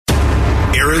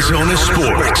Arizona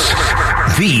sports.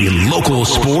 The local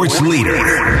sports leader.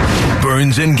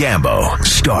 Burns and Gambo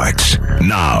starts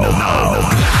now.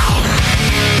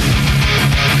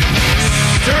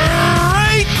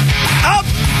 Straight up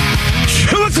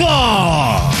 2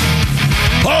 o'clock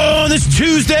on this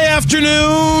Tuesday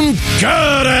afternoon.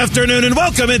 Good afternoon and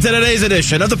welcome into today's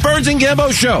edition of the Burns and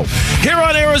Gambo Show here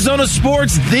on Arizona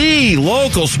Sports, the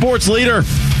local sports leader.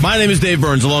 My name is Dave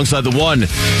Burns, alongside the one,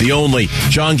 the only,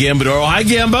 John Gambadoro. Hi,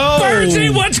 Gambo.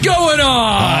 Burnsy, what's going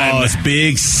on? Oh, it's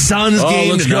big Suns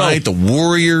game tonight. Go. The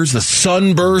Warriors, the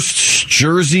Sunburst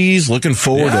jerseys. Looking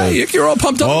forward to it. You're all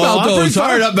pumped up about those. I'm pretty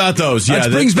fired up about those. Yeah,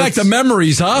 that brings back the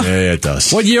memories, huh? Yeah, it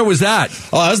does. What year was that?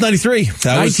 Oh, that was 93.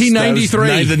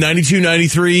 1993. The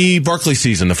 92-93 Barkley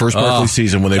season, the first Barkley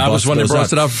season when they busted when they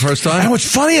busted out for the first time? And what's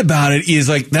funny about it is,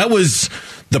 like, that was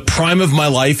the prime of my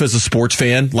life as a sports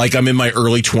fan. Like, I'm in my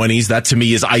early 20s. That to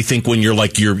me is, I think, when you're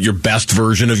like your best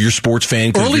version of your sports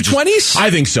fan. Early 20s?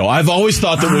 I think so. I've always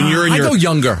thought that when you're in your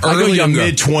early to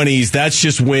mid 20s, that's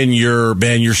just when you're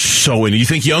so in. You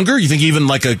think younger? You think even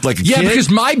like a kid? Yeah, because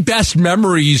my best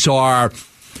memories are,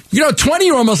 20,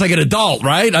 you're almost like an adult,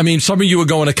 right? I mean, some of you were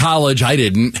going to college. I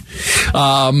didn't.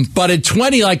 But at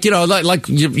 20, like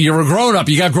you're a grown-up.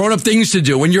 You got grown-up things to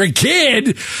do. When you're a kid,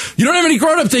 you don't have any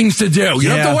grown-up things to do. You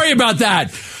don't have to worry about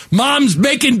that. Mom's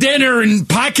making dinner and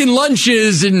packing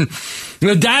lunches, and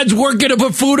dad's working to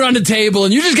put food on the table,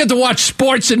 and you just get to watch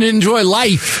sports and enjoy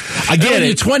life. I get it. When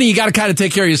you're 20, you got to kind of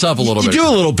take care of yourself a little bit. You do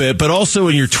a little bit, but also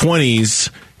in your 20s,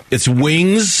 it's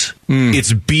wings,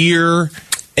 it's beer,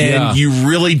 and you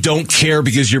really don't care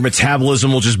because your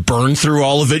metabolism will just burn through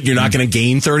all of it. You're not going to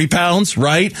gain 30 pounds,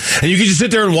 right? And you can just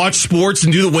sit there and watch sports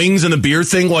and do the wings and the beer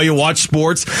thing while you watch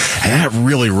sports. And that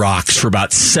really rocks for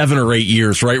about 7 or 8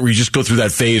 years, right? Where you just go through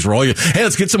that phase where hey,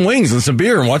 let's get some wings and some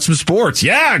beer and watch some sports.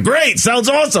 Yeah, great. Sounds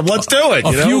awesome. Let's do it.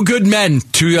 A Few Good Men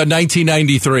to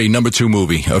 1993, number 2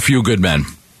 movie. A Few Good Men.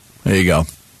 There you go.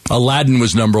 Aladdin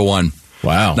was number 1.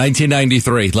 Wow.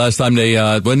 1993. Last time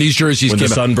when these jerseys came out. When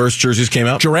the Sunburst jerseys came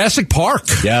out? Jurassic Park.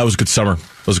 Yeah, it was a good summer.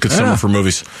 It was a good summer for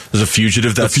movies. There's a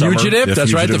Fugitive that summer. The Fugitive?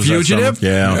 That's right, The Fugitive.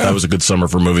 Yeah, that was a good summer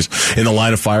for movies. In the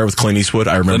Line of Fire with Clint Eastwood,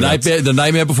 I remember The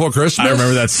Nightmare Before Christmas? I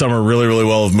remember that summer really, really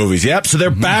well of movies. Yep, so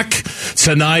they're back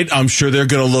tonight. I'm sure they're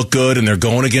going to look good, and they're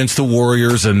going against the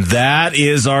Warriors, and that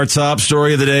is our top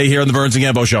story of the day here on the Burns and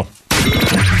Gambo Show.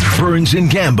 Burns and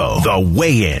Gambo, the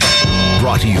weigh-in.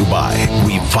 Brought to you by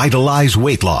Revitalize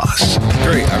Weight Loss.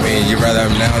 Great. I mean, you'd rather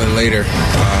have now than later.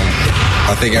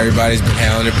 I think everybody's been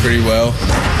handling it pretty well,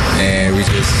 and we're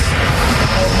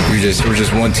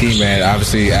just one team, man.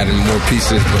 Obviously, adding more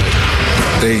pieces, but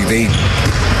they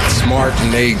smart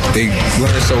and they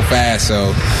learn so fast,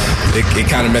 so it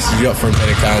kind of messes you up for a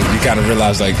minute. You kind of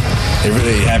realize like they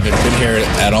really haven't been here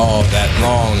at all that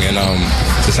long, and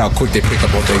just how quick they pick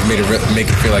up what they've make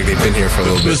it feel like they've been here for a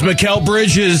little bit. It was Mikal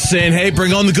Bridges saying, hey,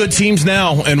 bring on the good teams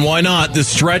now, and why not? The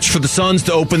stretch for the Suns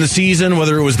to open the season,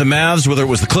 whether it was the Mavs, whether it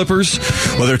was the Clippers,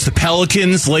 whether it's the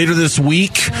Pelicans later this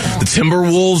week, the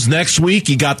Timberwolves next week.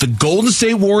 You got the Golden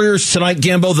State Warriors tonight,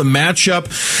 Gambo, the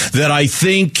matchup that I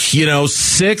think,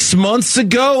 8 months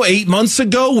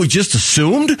ago, we just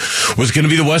assumed was going to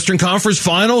be the Western Conference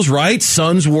Finals, right?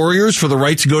 Suns, Warriors for the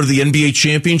right to go to the NBA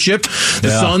championship. The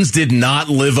Suns did not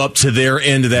live up to their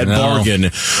end of that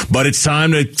bargain, but it's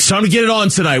time to get it on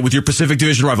tonight with your Pacific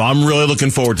Division rival. I'm really looking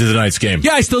forward to tonight's game.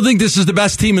 Yeah, I still think this is the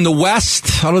best team in the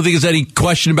West. I don't think there's any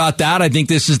question about that. I think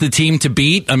this is the team to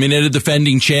beat. I mean, they're the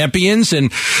defending champions,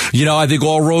 and I think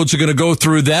all roads are going to go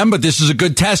through them, but this is a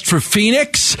good test for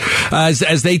Phoenix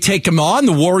as they take them on.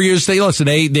 The Warriors, they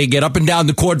get up and down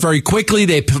the court very quickly.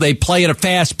 They play at a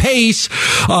fast pace.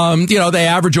 They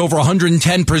average over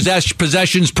 110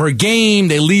 possessions per game.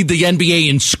 They lead the NBA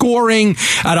in scoring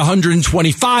at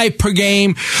 125 per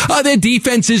game. Their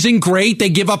defense isn't great. They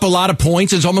give up a lot of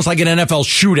points. It's almost like an NFL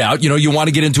shootout. You want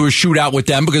to get into a shootout with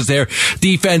them because their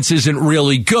defense isn't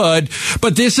really good.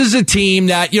 But this is a team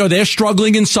that, they're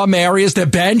struggling in some areas. Their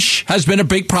bench has been a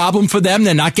big problem for them.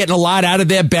 They're not getting a lot out of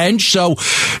their bench. So,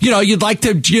 you'd like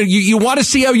to, you want to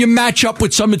see how you match up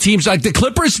with some of the teams like the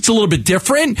Clippers. It's a little bit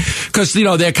different because,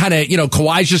 they're kind of,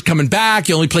 Kawhi's just coming back.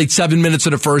 He only played 7 minutes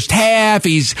in the first half.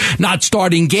 He's not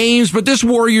starting games, but this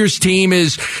Warriors team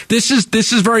is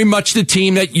very much the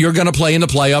team that you're going to play in the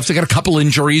playoffs. They got a couple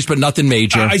injuries, but nothing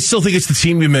major. I still think it's the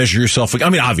team you measure yourself against. I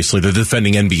mean, obviously they're the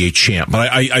defending NBA champ,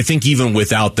 but I think even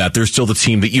without that, they're still the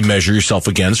team that you measure yourself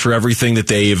against for everything that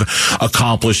they've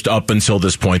accomplished up until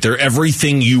this point. They're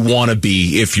everything you want to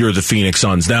be if you're the Phoenix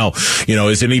Suns. Now,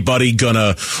 is anybody going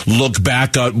to look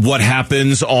back at what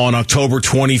happens on October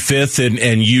 25th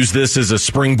and use this as a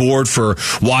springboard for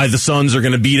why the Suns are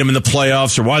going to beat them in the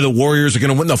playoffs or why the Warriors are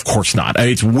going to win? No, of course not.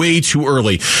 It's way too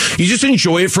early. You just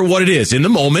enjoy it for what it is. In the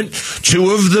moment,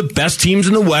 two of the best teams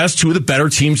in the West, two of the better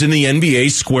teams in the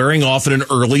NBA squaring off in an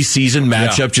early season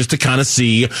matchup just to kind of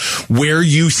see where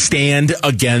you stand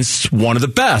against one of the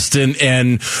best.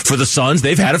 And for the Suns,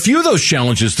 they've had a few of those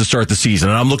challenges to start the season,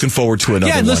 and I'm looking forward to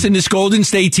another one. Yeah, listen, this Golden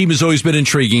State team has always been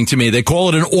intriguing to me. They call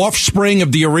it an offspring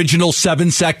of the original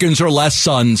 7 seconds or less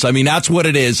Suns. I mean, that's what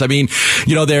it is. I mean,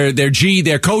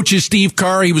 their coach is Steve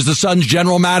Kerr. He was the Suns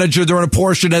general manager during a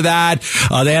portion of that.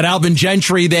 They had Alvin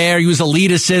Gentry there. He was a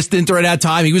lead assistant during that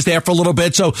time. He was there for a little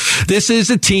bit. So this is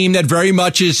a team that very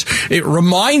much it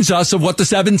reminds us of what the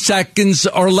 7 seconds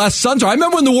or less Suns are. I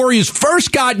remember when the Warriors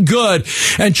first got good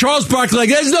and Charles Barkley,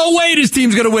 there's no way this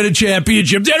team's going to win a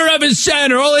championship. They don't have a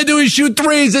center. All they do is shoot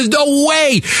threes. There's no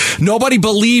way. Nobody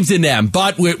believed in them.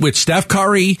 But with Steph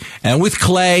Curry and with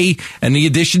Clay and the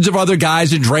additions of other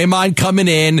guys and Draymond coming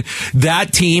in,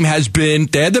 that team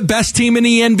they're the best team in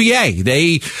the NBA.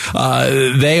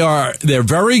 They're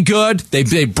very good.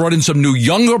 They brought in some new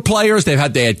younger players. They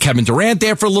had Kevin Durant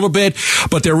there for a little bit,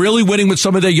 but they're really winning with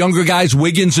some of their younger guys,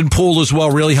 Wiggins and Poole as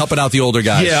well, really helping out the older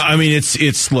guys. Yeah, I mean,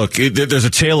 there's a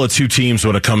tale of two teams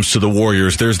when it comes to the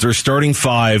Warriors. There's their starting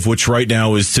five, which right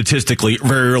now is statistically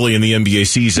very early in the NBA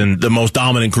season, the most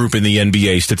dominant group in the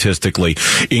NBA statistically,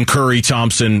 in Curry,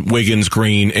 Thompson, Wiggins,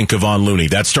 Green, and Kevon Looney.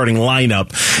 That starting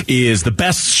lineup is the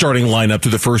best starting lineup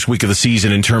through the first week of the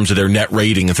season in terms of their net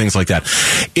rating and things like that.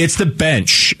 It's the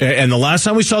bench. And the last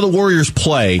time we saw the Warriors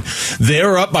play,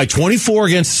 they're up by 24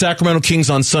 against the Sacramento Kings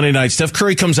on Sunday night. Steph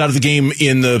Curry comes out of the game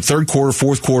in the third quarter,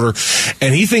 fourth quarter,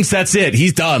 and he thinks that's it.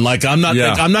 He's done. I'm not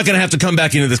going to have to come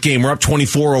back into this game. We're up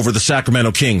 24 over the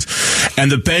Sacramento Kings.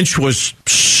 And the bench was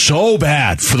so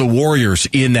bad for the Warriors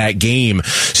in that game.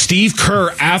 Steve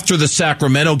Kerr, after the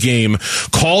Sacramento game,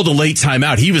 called a late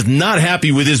timeout. He was not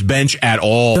happy with his bench at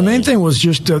all. The main thing was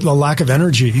just the lack of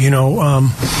energy. You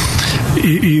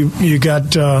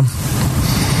got a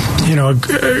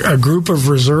group of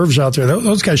reserves out there.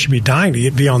 Those guys should be dying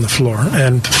to be on the floor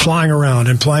and flying around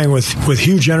and playing with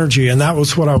huge energy. And that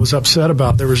was what I was upset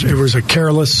about. It was a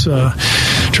careless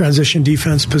transition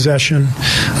defense possession.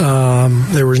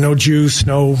 There was no juice,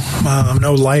 no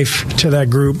life to that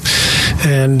group.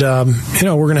 And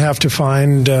we're going to have to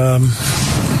find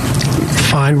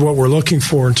what we're looking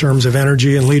for in terms of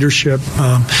energy and leadership.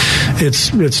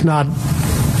 It's not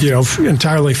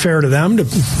entirely fair to them to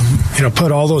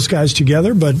put all those guys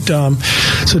together, but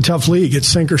it's a tough league. It's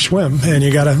sink or swim, and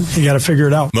you gotta figure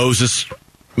it out.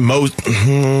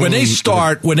 When they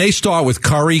start with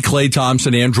Curry, Klay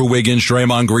Thompson, Andrew Wiggins,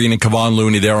 Draymond Green, and Kevon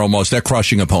Looney, they're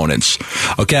crushing opponents.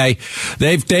 Okay,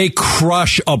 they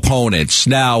crush opponents.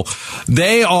 Now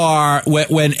they are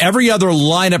when every other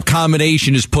lineup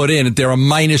combination is put in, they're a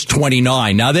minus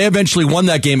 29. Now they eventually won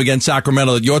that game against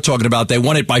Sacramento that you're talking about. They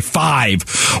won it by 5,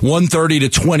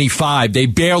 130-25. They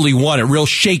barely won it. Real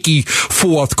shaky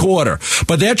fourth quarter.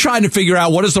 But they're trying to figure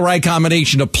out what is the right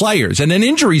combination of players, and then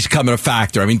injuries come in a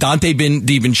factor. I mean, Dante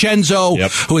DiVincenzo,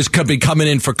 who has been coming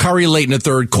in for Curry late in the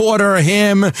third quarter,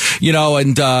 and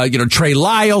Trey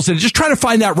Lyles, and just trying to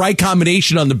find that right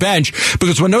combination on the bench,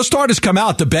 because when those starters come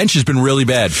out, the bench has been really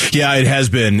bad. Yeah, it has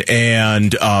been,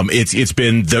 and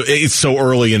it's so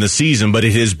early in the season, but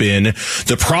it has been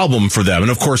the problem for them. And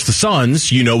of course, the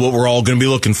Suns, what we're all going to be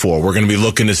looking for. We're going to be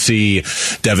looking to see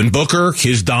Devin Booker,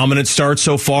 his dominant start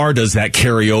so far. Does that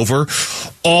carry over?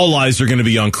 All eyes are going to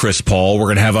be on Chris Paul. We're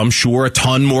going to have, I'm sure, a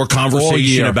ton more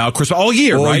conversation about Chris Paul all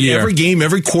year, right? Year. Every game,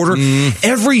 every quarter,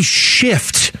 every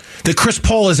shift that Chris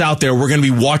Paul is out there, we're going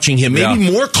to be watching him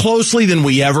maybe more closely than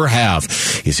we ever have.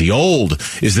 Is he old?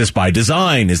 Is this by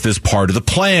design? Is this part of the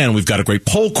plan? We've got a great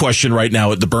poll question right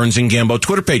now at the Burns and Gambo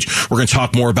Twitter page. We're going to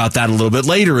talk more about that a little bit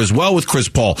later as well with Chris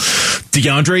Paul.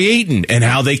 DeAndre Ayton and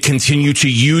how they continue to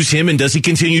use him, and does he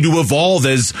continue to evolve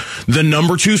as the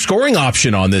number 2 scoring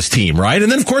option on this team, right?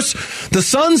 And then, of course, the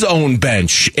Suns' own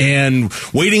bench and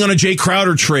waiting on a Jay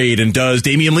Crowder trade, and does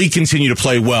Damian Lee continue to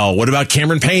play well? What about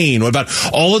Cameron Payne? What about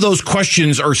all of those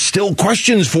questions are still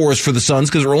questions for us for the Suns,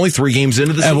 because we're only 3 games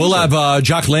into the season. And we'll have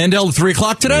Jock Landale at 3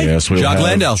 o'clock today? Yes, we'll Jock have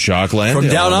Landale. Jock Landale.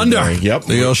 From Down Under. Yep.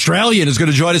 The Australian is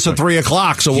going to join us at 3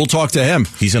 o'clock, so we'll talk to him.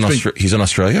 He's in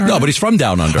Australia? Right? No, but he's from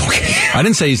Down Under. Okay. I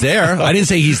didn't say he's there. I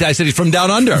said he's from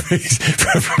Down Under.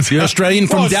 The Australian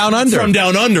from Down Under. From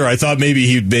Down Under. I thought maybe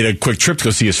he made a quick trip to go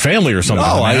see his family or something.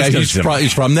 No,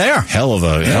 he's from there. Hell of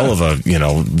a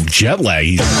jet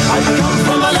lag.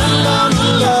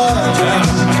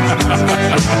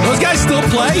 Those guys still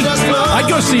play? I'd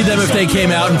go see them if they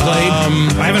came out and played.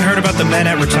 I haven't heard about the men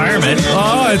at retirement.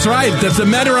 Oh, that's right. If the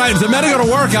men are going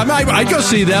to work, I'd go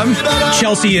see them.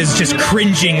 Chelsea is just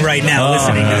cringing right now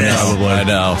listening to this. Probably. I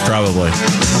know. Probably.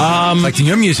 Like,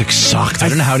 your music sucked. I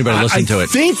don't know how anybody listened to it. I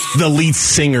think the lead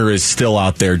singer is still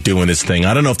out there doing his thing.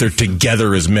 I don't know if they're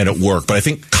together as men at work, but I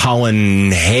think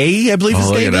Colin Hay, I believe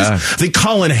his name is. I think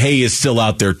Colin Hay is still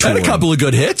out there touring. Had a couple of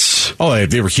good hits. Oh,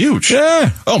 they were huge.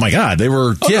 Yeah. Oh my God, they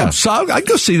were. Yeah. So I'd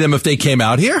go see them if they came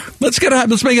out here. Let's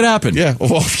make it happen. Yeah.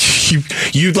 Well,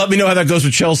 you let me know how that goes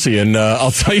with Chelsea, and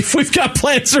I'll tell you if we've got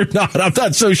plans or not. I'm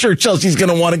not so sure Chelsea's going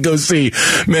to want to go see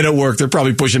men at work. They're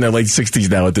probably pushing their late 60s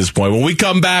now at this point. When we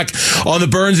come back on the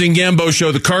Burns and Gambo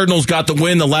show, the Cardinals got the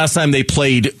win the last time they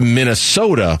played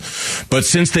Minnesota, but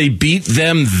since they beat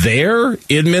them there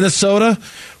in Minnesota,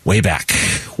 way back,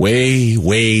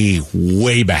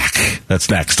 way back. That's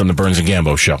next on the Burns and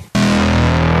Gambo show.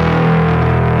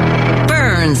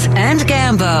 Burns and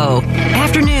Gambo.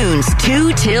 Afternoons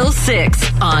 2 till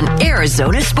 6 on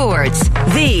Arizona Sports,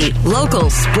 the local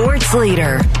sports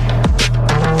leader.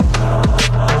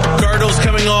 Cardinals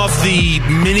coming off the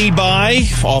mini bye,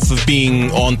 off of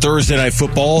being on Thursday Night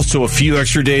Football, so a few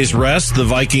extra days rest. The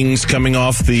Vikings coming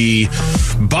off the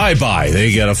bye-bye.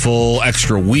 They get a full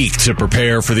extra week to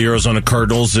prepare for the Arizona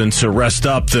Cardinals and to rest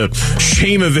up. The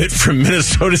shame of it from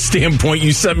Minnesota's standpoint,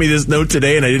 you sent me this note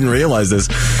today and I didn't realize this.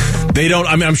 They don't,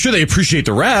 I mean, I'm sure they appreciate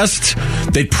the rest.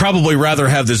 They'd probably rather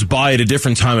have this bye at a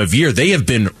different time of year. They have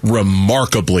been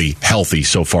remarkably healthy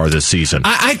so far this season.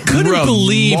 I couldn't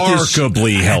believe this.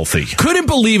 Remarkably healthy. Couldn't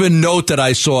believe a note that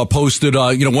I saw posted,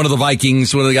 one of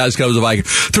the guys covers the Vikings.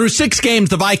 Through 6 games,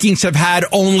 the Vikings have had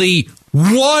only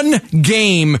one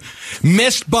game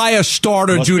missed by a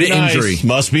starter due to injury.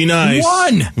 Must be nice.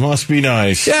 One. Must be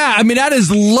nice. Yeah, I mean, that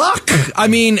is luck. I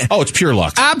mean... Oh, it's pure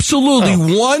luck.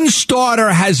 Absolutely. One starter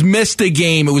has missed a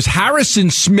game. It was Harrison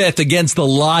Smith against the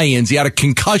Lions. He had a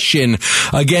concussion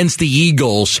against the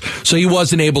Eagles, so he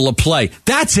wasn't able to play.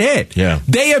 That's it. Yeah.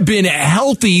 They have been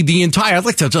healthy the entire... I'd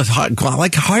like to just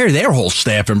hire their whole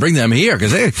staff and bring them here,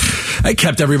 because they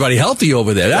kept everybody healthy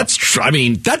over there.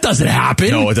 That doesn't happen.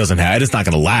 No, it doesn't happen. It's not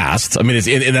going to last. I mean,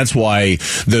 and that's why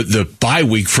the bye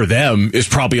week for them is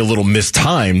probably a little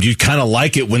mistimed. You kind of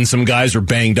like it when some guys are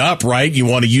banged up, right? You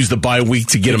want to use the bye week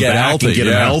to get them back healthy, and get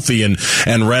them healthy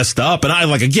and rest up. And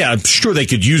I'm sure they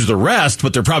could use the rest,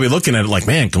 but they're probably looking at it like,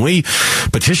 man, can we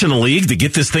petition the league to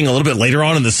get this thing a little bit later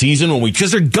on in the season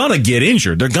because they're going to get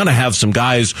injured. They're going to have some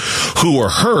guys who are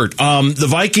hurt. The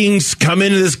Vikings come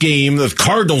into this game, the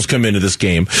Cardinals come into this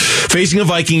game facing a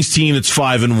Vikings team that's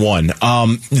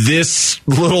 5-1. This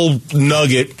little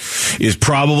nugget is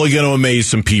probably going to amaze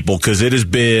some people because it has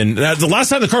been the last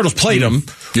time the Cardinals played them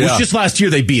was just last year.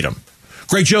 They beat them.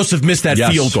 Greg Joseph missed that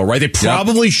field goal, right? They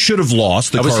probably should have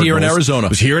lost. That was here in Arizona. It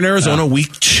was here in Arizona,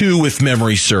 week 2, if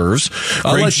memory serves.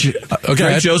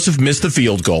 Greg Joseph missed the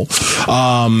field goal.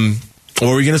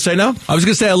 What were you going to say now? I was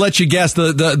going to say, I'll let you guess.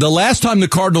 The last time the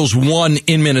Cardinals won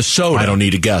in Minnesota. I don't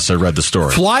need to guess. I read the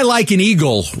story. Fly Like an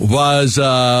Eagle was,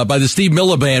 by the Steve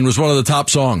Miller Band, was one of the top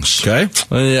songs.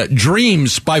 Okay.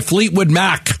 Dreams by Fleetwood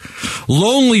Mac.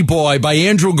 Lonely Boy by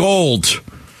Andrew Gold.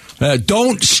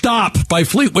 Don't Stop by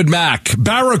Fleetwood Mac.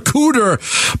 Barracuda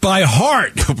by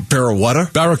Heart.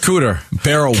 Barracuda?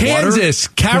 Barracuda. Kansas.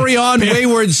 Carry On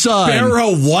Wayward Son.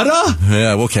 Barracuda?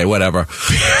 Yeah, okay, whatever.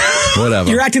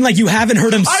 You're acting like you haven't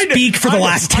heard him speak for the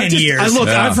last 10 years.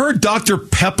 I've heard Dr.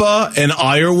 Peppa and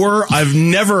Iowa. I've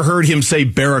never heard him say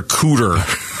Barracuda.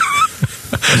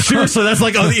 Seriously, that's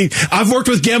like, I've worked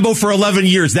with Gambo for 11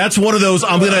 years. That's one of those,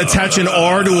 I'm going to attach an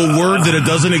R to a word that it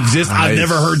doesn't exist. I've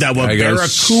never heard that one.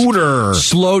 Barracuda.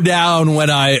 Slow down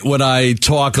when I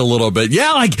talk a little bit.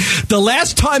 Yeah, like the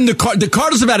last time the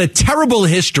Cardinals have had a terrible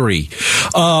history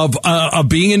of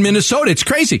being in Minnesota. It's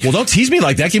crazy. Well, don't tease me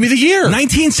like that. Give me the year.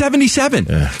 1977.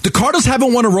 Yeah. The Cardinals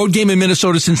haven't won a road game in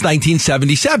Minnesota since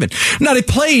 1977. Now, they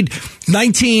played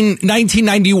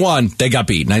 1991, they got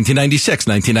beat. 1996,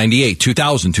 1998,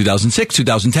 2000, 2006,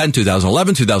 2010,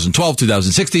 2011, 2012,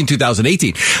 2016, 2018.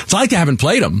 It's like they haven't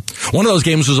played them. One of those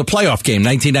games was a playoff game,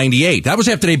 1998. That was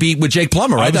after they beat with Jake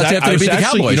Plummer, right? That's after they beat the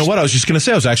Cowboys. You know what? I was just going to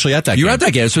say I was actually at that game. You were at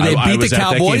that game. So they beat the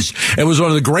Cowboys. It was one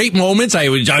of the great moments. I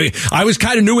was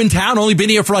kind of new in town, only been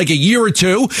here for like a year or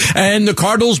two, and the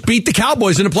Cardinals beat the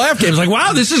Cowboys in a playoff game. It's like,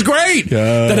 wow, this is great.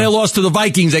 Then they lost to the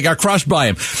Vikings. They got crushed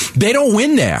by them. They don't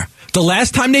win there. The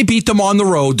last time they beat them on the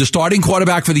road, the starting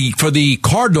quarterback for the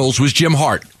Cardinals was Jim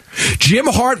Hart. Jim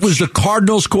Hart was the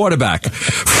Cardinals quarterback.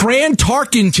 Fran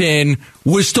Tarkenton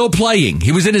was still playing.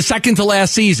 He was in his second to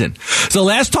last season. So the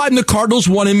last time the Cardinals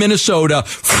won in Minnesota,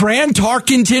 Fran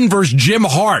Tarkenton versus Jim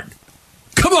Hart.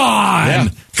 Come on. Yeah.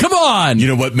 Come on. You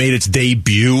know what made its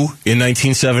debut in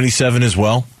 1977 as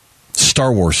well?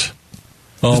 Star Wars.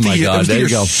 Oh, my God. There you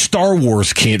go. Star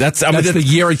Wars came. That's the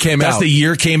year it came out. That's the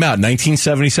year it came out,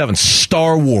 1977.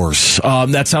 Star Wars.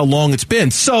 That's how long it's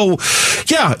been. So,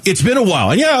 yeah, it's been a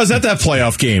while. And, yeah, I was at that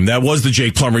playoff game. That was the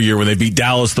Jake Plummer year when they beat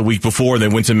Dallas the week before. They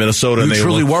went to Minnesota. You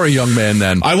truly were a young man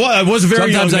then. I was a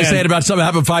very young man. Sometimes I say it about something that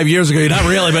happened 5 years ago. You're not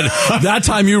really, but that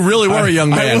time you really were a young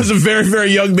man. I was a very,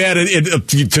 very young man.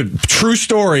 True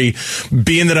story,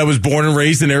 being that I was born and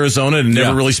raised in Arizona and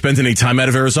never really spent any time out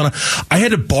of Arizona, I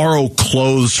had to borrow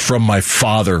clothes from my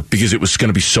father because it was going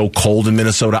to be so cold in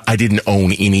Minnesota. I didn't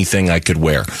own anything I could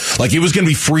wear. Like, it was going to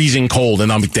be freezing cold,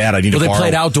 and I'm like, Dad, I need to borrow. Well, they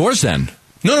played outdoors then.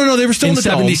 No, they were still in the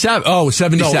 77. Oh,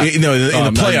 77. No, in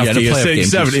the playoff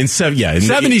game. In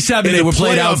 77, they were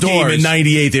playing outdoors. Game in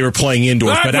 98, they were playing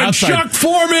indoors. But outside, Chuck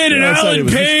Foreman and Alan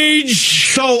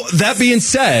Page. So, that being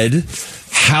said,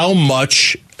 how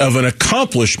much of an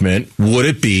accomplishment would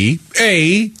it be,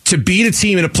 A, to beat a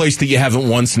team in a place that you haven't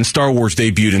won since Star Wars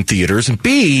debuted in theaters, and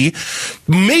B,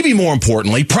 maybe more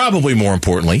importantly, probably more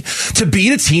importantly, to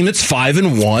beat a team that's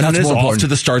 5-1 and is off to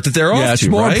the start that they're off to. Yeah, it's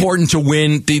more important to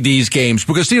win these games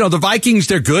because, the Vikings,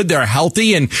 they're good, they're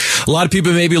healthy, and a lot of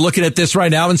people may be looking at this right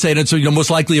now and saying it's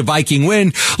most likely a Viking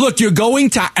win. Look, you're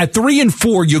going to, at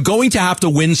 3-4, you're going to have to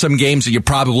win some games that you're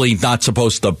probably not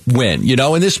supposed to win,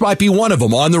 and this might be one of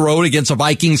them. On the road against a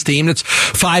Vikings team that's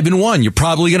 5-1. You're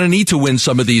probably going to need to win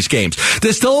some of these games.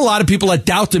 There's still a lot of people that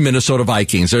doubt the Minnesota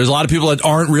Vikings. There's a lot of people that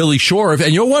aren't really sure if,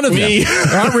 and you're one of them,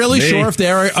 aren't really sure if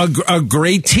they're a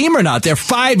great team or not. They're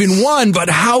 5-1, but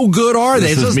how good are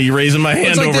they? This is me raising my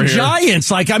hand over here. It's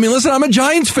like the Giants. Listen, I'm a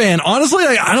Giants fan. Honestly,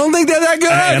 I don't think they're that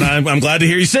good. And I'm glad to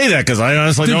hear you say that because I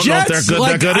honestly don't know if they're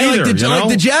that good either.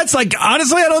 The Jets,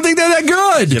 honestly, I don't think they're that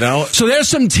good. So there's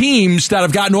some teams that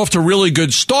have gotten off to really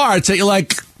good starts that you're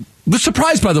like, we're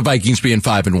surprised by the Vikings being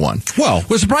 5-1. Well,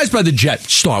 we're surprised by the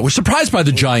Jets start. We're surprised by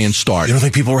the Giants start. You don't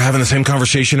think people were having the same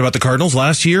conversation about the Cardinals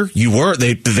last year? You were.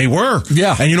 They were.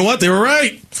 Yeah. And you know what? They were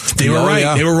right. They were right.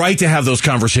 Yeah. They were right to have those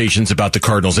conversations about the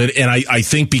Cardinals. And I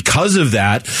think because of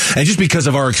that, and just because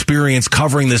of our experience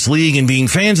covering this league and being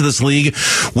fans of this league,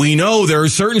 we know there are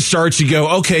certain starts you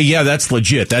go, okay, yeah, that's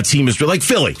legit. That team is like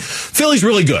Philly. Philly's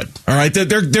really good. All right. They're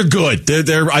good.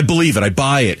 They're I believe it. I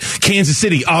buy it. Kansas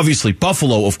City, obviously.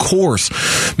 Buffalo, of course.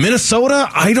 Minnesota,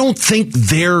 I don't think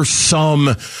they're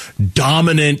some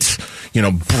dominant,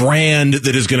 brand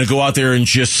that is going to go out there and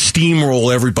just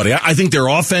steamroll everybody. I think their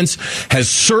offense has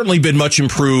certainly been much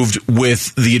improved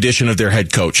with the addition of their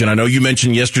head coach. And I know you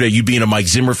mentioned yesterday, you being a Mike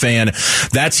Zimmer fan,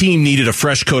 that team needed a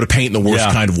fresh coat of paint in the worst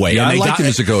kind of way. Yeah, I liked him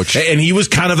as a coach. And he was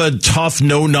kind of a tough,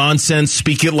 no-nonsense,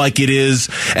 speak it like it is.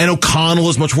 And O'Connell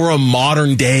is much more a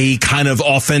modern-day kind of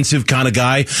offensive kind of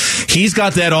guy. He's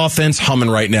got that offense humming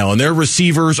right now. And their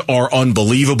receivers are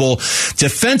unbelievable.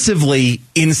 Defensively,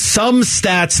 in some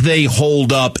stats they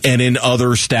hold up, and in other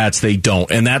stats they don't.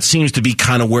 And that seems to be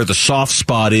kind of where the soft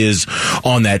spot is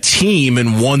on that team,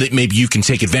 and one that maybe you can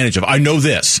take advantage of. I know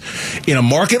this. In a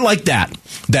market like that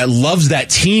loves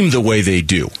that team the way they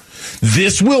do,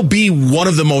 this will be one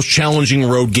of the most challenging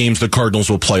road games the Cardinals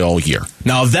will play all year.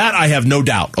 Now, of that, I have no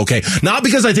doubt, okay? Not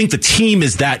because I think the team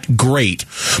is that great,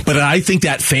 but I think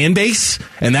that fan base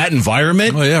and that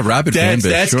environment, rabid fan base,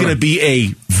 that's going to be a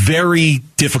very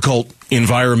difficult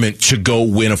environment to go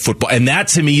win a football. And that,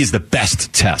 to me, is the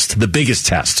best test, the biggest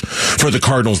test for the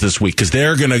Cardinals this week, because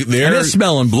they're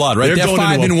smelling blood, right? They're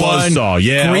 5-1.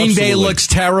 Yeah, Green Bay looks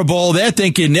terrible. They're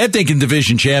thinking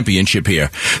division championship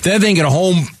here. They're thinking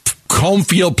home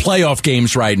field playoff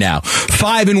games right now.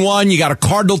 5-1. You got a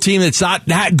Cardinal team that's not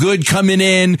that good coming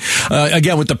in.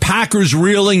 Again, with the Packers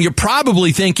reeling, you're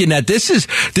probably thinking that this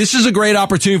is a great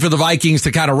opportunity for the Vikings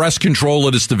to kind of wrest control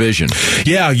of this division.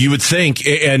 Yeah, you would think,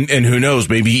 and who knows,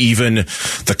 maybe even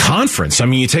the conference. I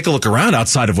mean, you take a look around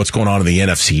outside of what's going on in the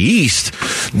NFC East.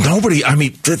 Nobody, I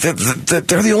mean, they're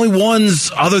the only ones,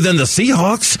 other than the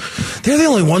Seahawks, they're the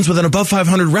only ones with an above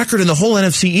 500 record in the whole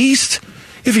NFC East.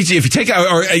 If you take out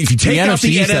the NFC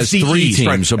East,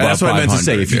 right, that's what I meant to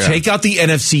say. If you take out the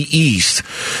NFC East,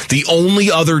 the only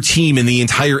other team in the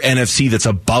entire NFC that's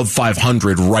above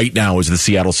 500 right now is the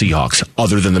Seattle Seahawks,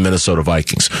 other than the Minnesota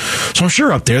Vikings. So I'm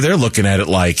sure up there they're looking at it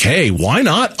like, hey, why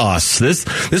not us? This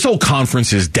whole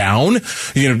conference is down.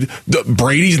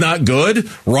 Brady's not good.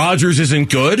 Rodgers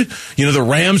isn't good. The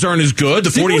Rams aren't as good.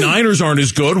 The 49ers aren't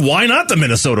as good. Why not the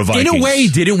Minnesota Vikings? In a way,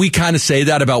 didn't we kind of say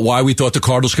that about why we thought the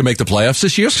Cardinals could make the playoffs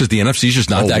this year? Because the NFC is just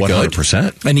not that 100%.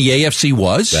 good. And the AFC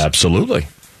was? Absolutely.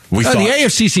 The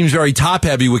AFC seems very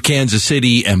top-heavy with Kansas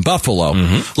City and Buffalo.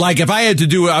 Mm-hmm. Like, if I had to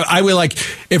do it, I would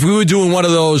if we were doing one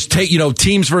of those,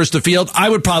 teams versus the field, I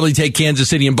would probably take Kansas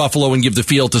City and Buffalo and give the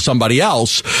field to somebody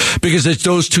else because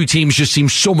those two teams just seem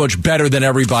so much better than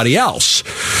everybody else.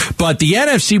 But the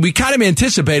NFC, we kind of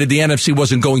anticipated the NFC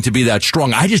wasn't going to be that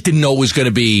strong. I just didn't know it was going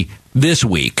to be this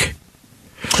week.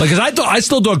 Because I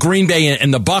still thought Green Bay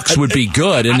and the Bucs would be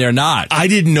good, and they're not. I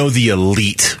didn't know the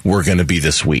elite were going to be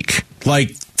this week.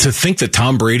 Like, to think that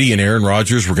Tom Brady and Aaron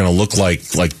Rodgers were going to look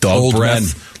like dog old breath, men.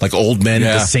 Like old men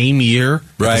the same year,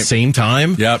 at the same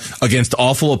time, against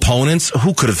awful opponents.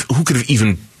 Who could have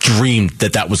even dreamed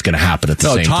that was going to happen at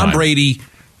the same time? Tom Brady,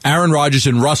 Aaron Rodgers,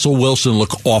 and Russell Wilson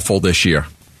look awful this year.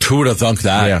 Who would have thunk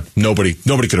that? Yeah, nobody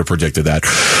could have predicted that.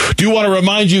 Do want to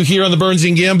remind you here on the Burns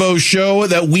and Gambo show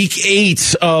that Week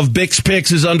 8 of Bix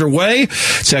Picks is underway.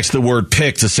 Text the word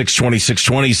PICK to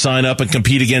 620-620. Sign up and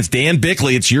compete against Dan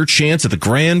Bickley. It's your chance at the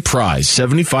grand prize,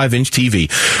 75-inch TV.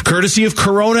 Courtesy of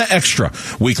Corona Extra.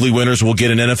 Weekly winners will get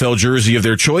an NFL jersey of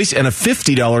their choice and a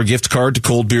 $50 gift card to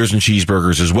Cold Beers and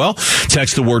Cheeseburgers as well.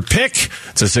 Text the word PICK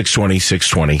to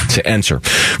 620-620 to enter.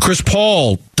 Chris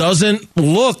Paul doesn't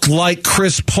look like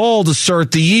Chris Paul to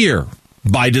start the year.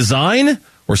 By design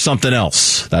or something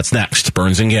else? That's next.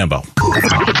 Burns and Gambo.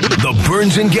 The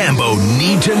Burns and Gambo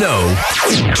Need to Know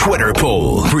Twitter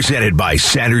poll, presented by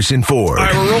Sanderson Ford. All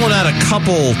right, we're rolling out a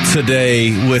couple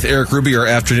today with Eric Ruby, our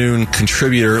afternoon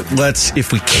contributor. Let's,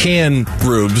 if we can,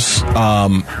 Rubes,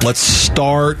 let's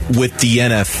start with the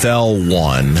NFL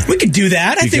one. We could do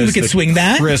that. I think we could swing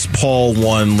that. Chris Paul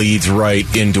one leads right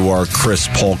into our Chris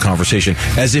Paul conversation,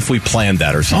 as if we planned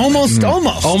that or something.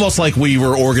 Almost like we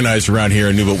were organized around here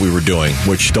and knew what we were doing,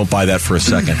 which don't buy that for a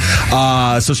second.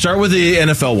 So start with the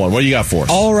NFL one. What do you got for us?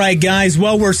 All right, guys.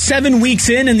 Well, we're 7 weeks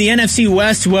in the NFC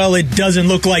West, well, it doesn't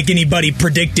look like anybody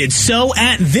predicted. So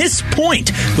at this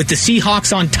point, with the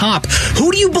Seahawks on top,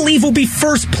 who do you believe will be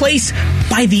first place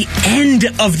by the end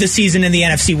of the season in the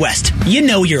NFC West? You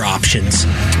know your options.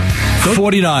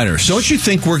 49ers. Don't you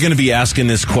think we're going to be asking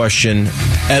this question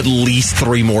at least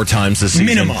 3 more times this season?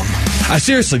 Minimum.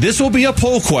 Seriously, this will be a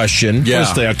poll question. Yeah.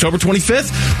 Wednesday, October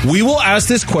 25th. We will ask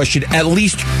this question at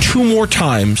least 2 more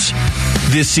times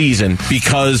this season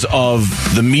because of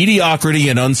the mediocrity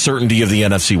and uncertainty of the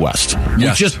NFC West. Yes.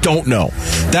 We just don't know.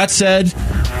 That said,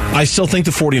 I still think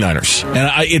the 49ers.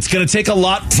 And it's going to take a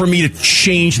lot for me to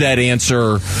change that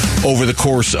answer over the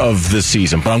course of this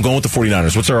season. But I'm going with the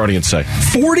 49ers. What's our audience say?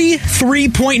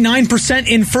 43.9%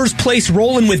 in first place,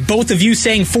 rolling with both of you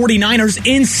saying 49ers.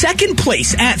 In second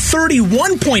place at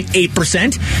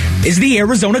 31.8% is the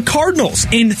Arizona Cardinals.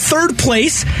 In third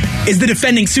place is the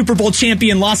defending Super Bowl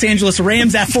champion Los Angeles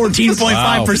Rams at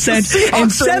 14.5%.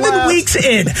 And 7 weeks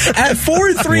in at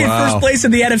 4-3 in first place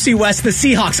in the NFC West, the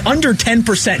Seahawks under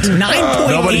 10%.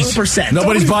 9.8%.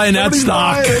 Nobody's buying that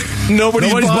stock.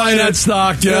 Nobody's buying that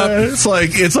stock. Yep. Yeah, it's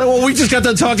like well, we just got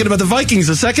done talking about the Vikings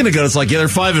a second ago. It's like, they're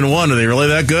 5-1. Are they really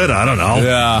that good? I don't know.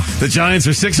 Yeah. The Giants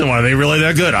are 6-1. Are they really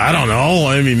that good? I don't know.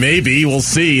 I mean, maybe we'll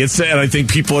see. And I think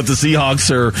people at the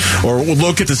Seahawks or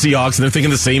look at the Seahawks and they're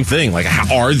thinking the same thing. Like,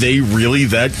 are they really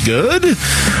that good?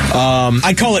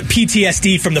 I call it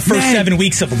PTSD from the first 7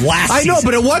 weeks of last season. I know,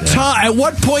 but at what time? At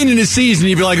what point in the season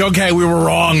you'd be like, okay, we were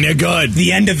wrong. They're good.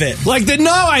 The end of it. Like,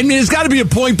 there's got to be a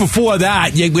point before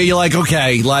that where you're like,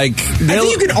 okay, like... I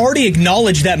think you can already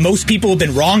acknowledge that most people have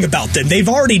been wrong about them. They've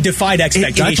already defied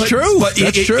expectations. That's true.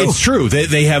 That's true. It's true.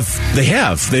 They have.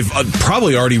 They've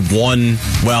probably already won,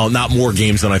 well, not more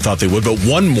games than I thought they would, but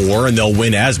one more, and they'll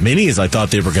win as many as I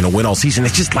thought they were going to win all season.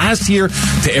 It's just last year,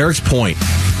 to Eric's point,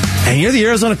 and you're the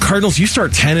Arizona Cardinals, you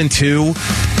start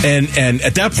 10-2, and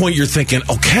at that point you're thinking,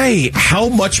 okay, how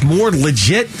much more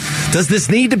legit does this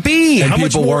need to be? And how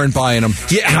people weren't buying them.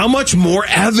 Yeah, how much more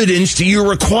evidence do you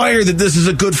require that this is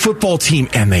a good football team?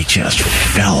 And they just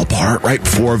fell apart right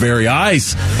before our very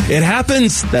eyes. It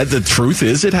happens. The truth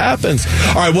is, it happens.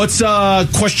 All right, what's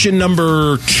question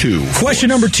number 2? Question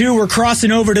number 2, we're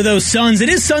crossing over to those Suns. It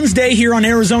is Suns Day here on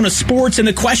Arizona Sports, and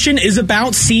the question is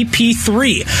about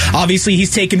CP3. Obviously,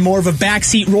 he's taken more of a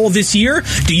backseat role this year.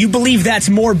 Do you believe that's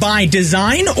more by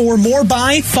design or more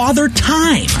by Father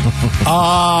Time?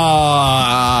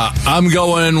 I'm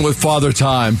going with Father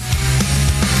Time.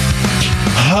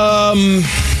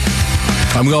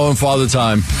 I'm going Father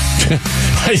Time.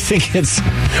 I think it's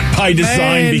by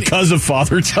design because of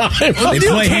Father Time. They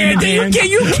play hand in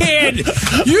hand.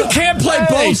 You can't play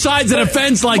both sides of the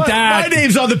fence like that. My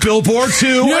name's on the billboard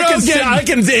too. I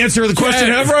can answer the question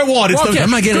however I want. I'm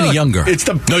not getting any younger.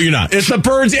 No, you're not. It's the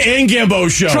Burns and Gambo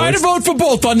show. Try to vote for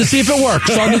both to see if it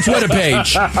works on the Twitter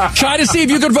page. Try to see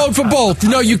if you can vote for both.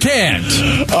 No, you can't.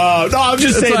 No, I'm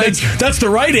just saying that's the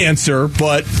right answer,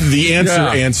 but the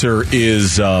answer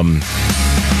is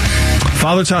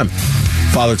Father Time.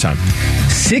 Father Time.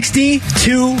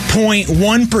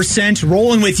 62.1%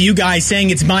 rolling with you guys, saying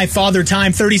it's my Father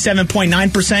Time.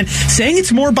 37.9% saying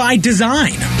it's more by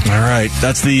design. All right,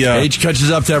 that's the age catches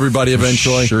up to everybody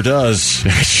eventually. Sure does.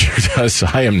 Sure does.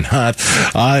 I am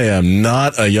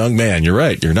not a young man. You're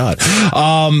right. You're not.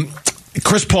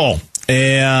 Chris Paul,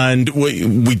 and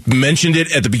we mentioned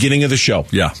it at the beginning of the show.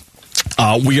 Yeah,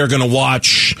 we are going to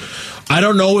watch. I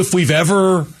don't know if we've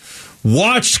ever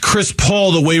watched Chris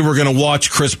Paul the way we're going to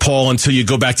watch Chris Paul until you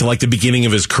go back to like the beginning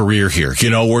of his career here,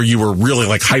 where you were really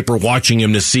like hyper watching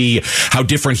him to see how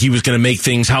different he was going to make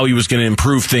things, how he was going to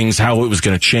improve things, how it was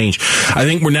going to change. I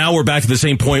think we're back to the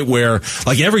same point where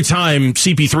like every time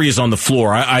CP3 is on the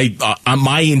floor,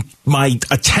 my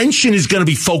attention is going to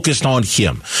be focused on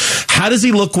him. How does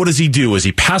he look? What does he do? Is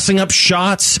he passing up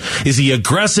shots? Is he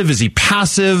aggressive? Is he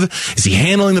passive? Is he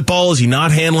handling the ball? Is he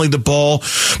not handling the ball?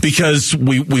 Because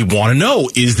we want to know,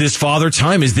 is this Father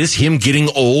Time? Is this him getting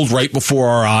old right before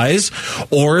our eyes?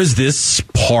 Or is this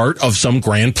part of some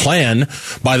grand plan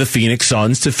by the Phoenix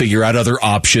Suns to figure out other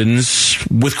options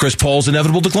with Chris Paul's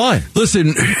inevitable decline?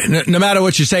 Listen, no matter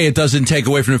what you say, it doesn't take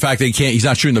away from the fact that he's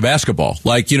not shooting the basketball.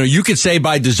 Like, you could say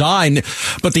by design,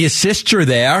 but the assists are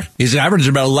there. He's averaging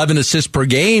about 11 assists per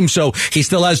game, so he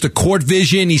still has the court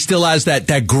vision. He still has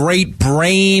that great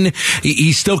brain.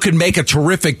 He still can make a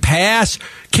terrific pass.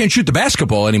 Can't shoot the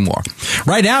basketball anymore.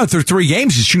 Right now, through 3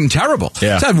 games, he's shooting terrible.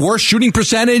 Yeah. He's had worse shooting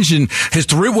percentage, and his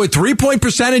three-point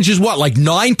percentage is what, like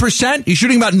 9%? He's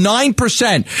shooting about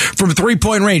 9% from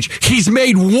 3-point range. He's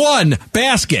made 1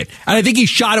 basket, and I think he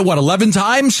shot it, 11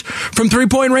 times from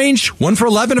 3-point range? 1 for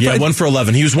 11? 1 for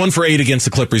 11. He was 1 for 8 against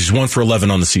the Clippers. He's 1 for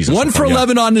 11 on the season. 1 for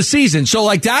 11 on the season. So,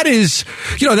 like, that is,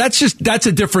 that's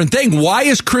a different thing. Why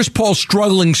is Chris Paul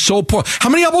struggling so poor? How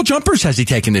many elbow jumpers has he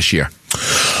taken this year?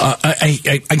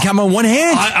 I count on one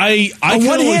hand. On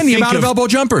one hand, the amount of elbow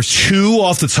jumpers. 2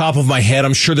 off the top of my head.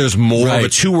 I'm sure there's more,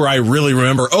 but 2 where I really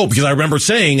remember. Because I remember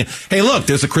saying, hey, look,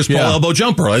 there's a Chris Paul elbow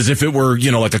jumper, as if it were,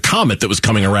 like a comet that was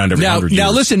coming around every 100 years.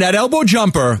 Now, listen, that elbow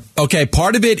jumper, okay,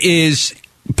 part of it is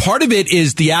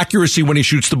the accuracy when he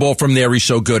shoots the ball from there. He's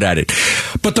so good at it.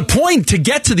 But the point to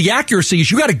get to the accuracy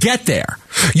is you got to get there.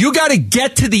 You got to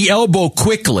get to the elbow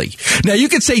quickly. Now, you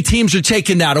could say teams are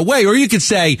taking that away, or you could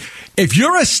say if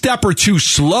you're a step or 2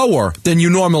 slower than you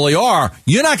normally are,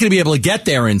 you're not going to be able to get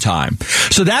there in time.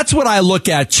 So that's what I look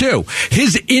at, too.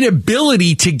 His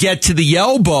inability to get to the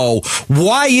elbow.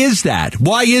 Why is that?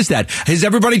 Has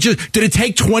everybody did it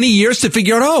take 20 years to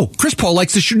figure out, Chris Paul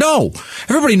likes to shoot? No.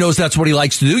 Everybody knows that's what he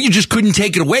likes to do. You just couldn't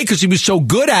take it away because he was so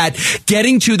good at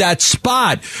getting to that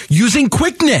spot. Using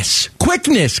quickness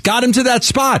got him to that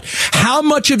spot. How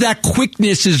much of that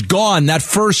quickness is gone, that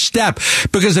first step?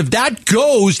 Because if that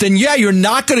goes, then you're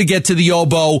not going to get to the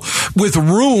elbow with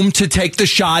room to take the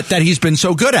shot that he's been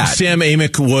so good at. Sam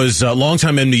Amick was a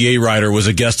longtime NBA writer, was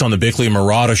a guest on the Bickley and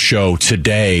Murata show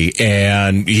today,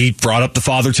 and he brought up the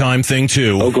Father Time thing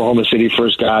too. Oklahoma City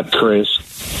first got Chris.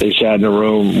 They sat in a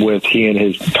room with he and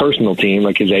his personal team,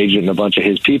 like his agent and a bunch of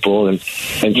his people, and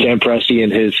Sam Presti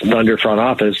and his Thunder front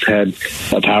office had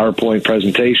a PowerPoint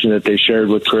presentation that they shared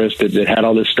with Chris that had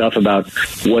all this stuff about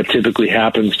what typically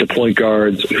happens to point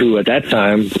guards who at that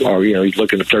time are, he's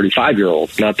looking at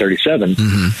 35-year-olds, not 37.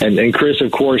 Mm-hmm. And Chris,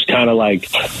 of course, kind of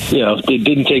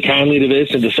didn't take kindly to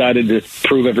this and decided to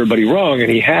prove everybody wrong, and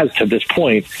he has to this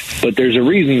point. But there's a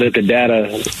reason that the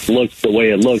data looked the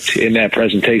way it looked in that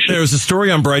presentation. There was a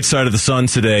story on Bright Side of the Sun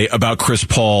today about Chris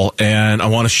Paul, and I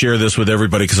want to share this with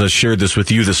everybody because I shared this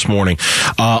with you this morning.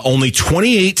 Only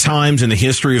 28 times in the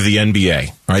history of the NBA,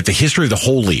 all right, the history of the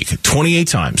whole league, 28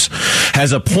 times,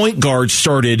 has a point guard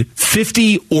started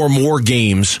 50 or more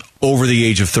games over the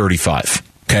age of 35.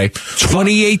 Okay,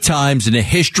 28 times in the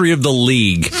history of the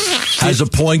league has a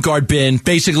point guard been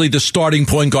basically the starting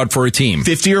point guard for a team.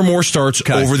 50 or more starts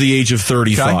over the age of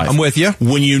 35. Okay, I'm with you.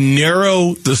 When you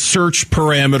narrow the search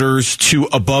parameters to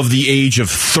above the age of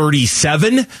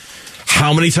 37,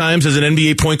 how many times has an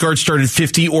NBA point guard started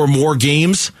 50 or more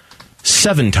games?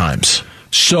 7 times.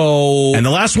 And the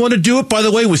last one to do it, by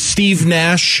the way, was Steve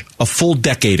Nash a full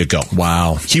decade ago.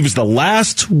 Wow. He was the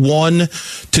last one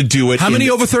to do it. How many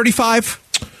over 35?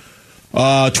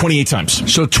 28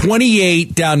 times. So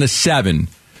 28 down to 7.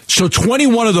 So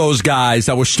 21 of those guys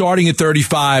that were starting at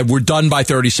 35 were done by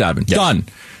 37. Yes. Done.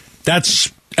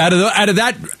 That's out of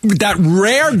that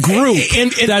rare group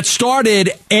that started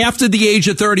after the age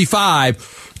of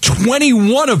 35.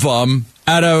 21 of them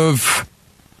out of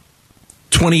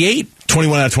 28.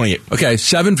 21 out of 28. Okay,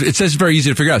 7. It says it's very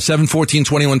easy to figure out. 7, 14,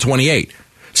 21, 28.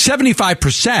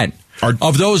 75%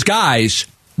 of those guys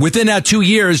within that 2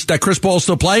 years that Chris Paul's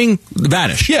still playing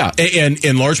vanish. Yeah, and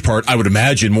in large part, I would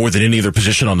imagine more than any other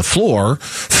position on the floor,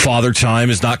 father time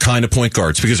is not kind of point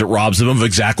guards because it robs them of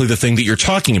exactly the thing that you're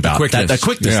talking about. That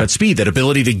quickness, that speed, that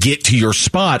ability to get to your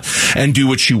spot and do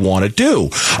what you want to do.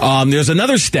 There's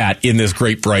another stat in this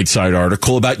great Brightside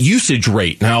article about usage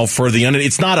rate. Now,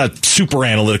 it's not a super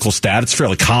analytical stat. It's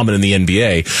fairly common in the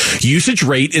NBA. Usage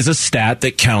rate is a stat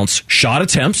that counts shot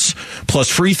attempts plus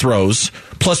free throws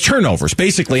plus turnovers.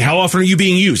 Basically, how often are you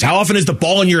being used? How often is the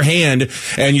ball in your hand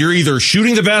and you're either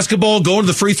shooting the basketball, going to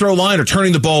the free throw line, or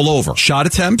turning the ball over? Shot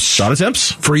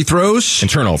attempts, free throws,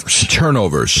 and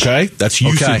turnovers. Okay? That's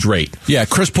usage rate. Yeah,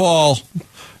 Chris Paul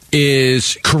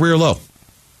is career low.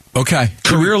 Okay.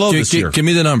 Career low this year. Give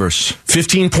me the numbers.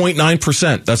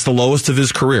 15.9%. That's the lowest of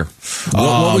his career.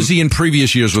 What was he in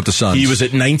previous years with the Suns? He was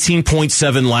at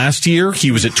 19.7 last year.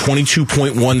 He was at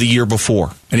 22.1 the year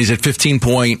before. And he's at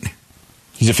 15.9.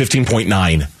 He's at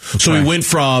 15.9. Okay. So he went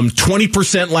from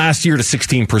 20% last year to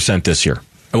 16% this year.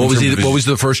 And what was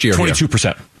the first year?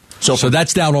 22%. So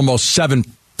that's down almost 7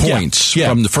 points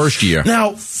from the first year.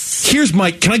 Now,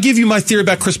 can I give you my theory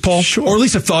about Chris Paul? Sure. Or at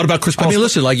least a thought about Chris Paul? I mean,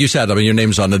 listen, like you said, your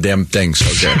name's on the damn thing, so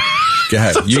go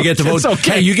ahead. You get to vote.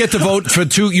 Okay. Hey, you get to vote for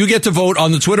two. You get to vote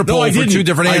on the Twitter poll for two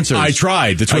different answers. I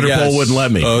tried. The Twitter poll wouldn't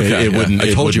let me. Okay. It wouldn't.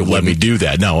 I told you it wouldn't let me do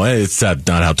that. No, it's not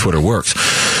how Twitter works.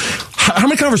 How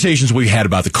many conversations have we had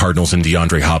about the Cardinals and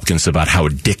DeAndre Hopkins about how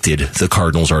addicted the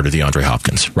Cardinals are to DeAndre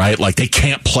Hopkins, right? Like they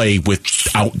can't play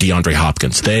without DeAndre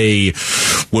Hopkins.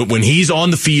 When he's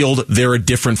on the field, they're a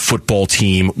different football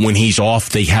team. When he's off,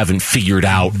 they haven't figured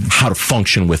out how to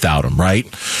function without him, right?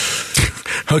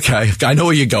 Okay, I know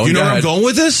where you're going. You know where I'm going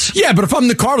with this? Yeah, but if I'm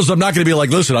the Cardinals, I'm not going to be like,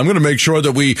 listen, I'm going to make sure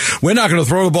that we're not going to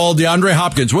throw the ball to DeAndre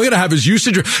Hopkins. We're going to have his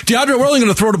usage. DeAndre, we're only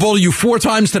going to throw the ball to you 4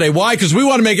 times today. Why? Because we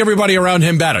want to make everybody around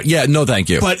him better. Yeah, no, thank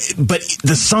you. But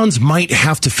the Suns might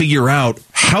have to figure out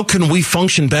how can we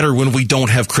function better when we don't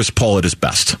have Chris Paul at his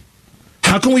best.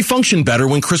 How can we function better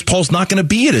when Chris Paul's not going to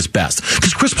be at his best?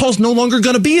 Because Chris Paul's no longer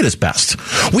going to be at his best.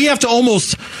 We have to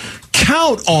almost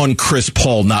count on Chris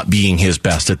Paul not being his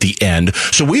best at the end.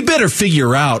 So we better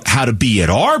figure out how to be at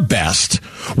our best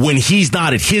when he's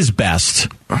not at his best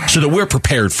so that we're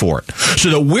prepared for it. So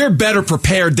that we're better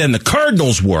prepared than the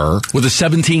Cardinals were. With the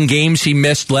 17 games he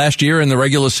missed last year in the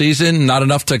regular season, not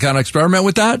enough to kind of experiment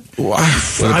with that? The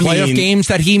playoff games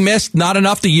that he missed, not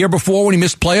enough the year before when he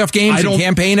missed playoff games and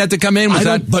campaign had to come in?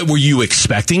 But were you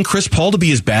expecting Chris Paul to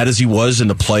be as bad as he was in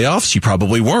the playoffs? You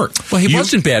probably weren't. Well, he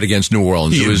wasn't bad against New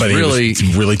Orleans. It was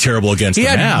really terrible against the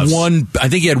Mavs. I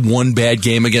think he had one bad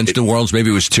game against New Orleans. Maybe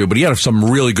it was 2, but he had some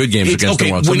really good games against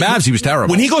New Orleans. The Mavs, he was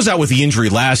terrible. When he goes out with the injury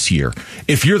last year,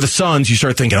 if you're the Suns, you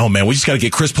start thinking, oh man, we just got to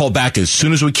get Chris Paul back as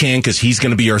soon as we can because he's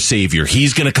going to be our savior.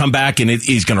 He's going to come back and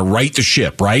he's going to right the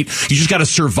ship, right? You just got to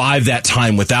survive that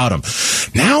time without him.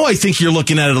 Now I think you're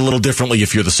looking at it a little differently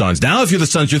if you're the Suns. Now if you're the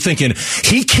Suns, you're thinking,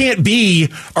 he can't be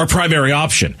our primary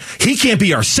option. He can't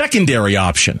be our secondary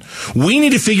option. We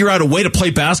need to figure out a way to play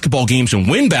basketball games and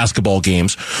win basketball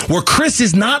games where Chris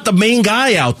is not the main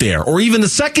guy out there or even the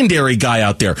secondary guy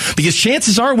out there because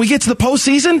chances are we get to the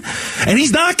postseason and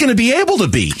he's not going to be able to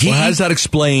be. How does that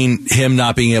explain him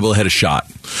not being able to hit a shot?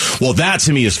 Well, that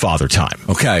to me is father time.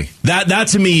 Okay. That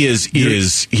to me is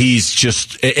he's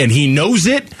just, and he knows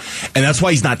it, and that's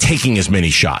why he's not taking as many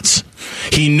shots.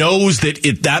 He knows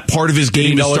that part of his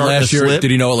game is starting to slip.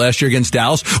 Did he know it last year against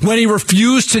Dallas? When he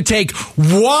refused to take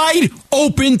wide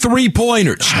open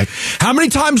 3-pointers. How many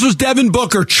times was Devin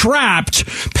Booker trapped,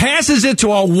 passes it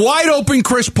to a wide open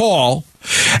Chris Paul,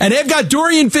 and they've got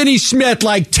Dorian Finney-Smith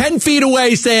like 10 feet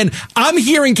away saying, I'm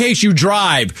here in case you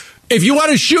drive. If you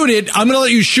want to shoot it, I'm going to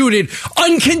let you shoot it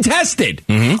uncontested.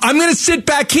 Mm-hmm. I'm going to sit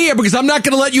back here because I'm not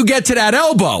going to let you get to that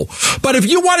elbow. But if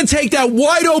you want to take that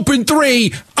wide open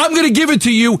 3, I'm going to give it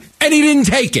to you. And he didn't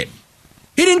take it.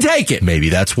 He didn't take it. Maybe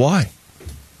that's why.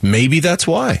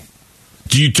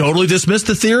 Do you totally dismiss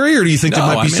the theory, or do you think there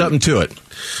might be something to it?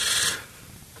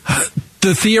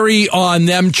 The theory on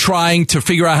them trying to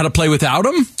figure out how to play without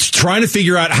him? Trying to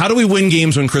figure out how do we win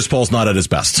games when Chris Paul's not at his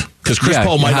best? Because Chris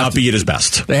Paul might not be at his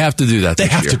best. They have to do that. They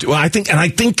have to do. I think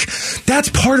that's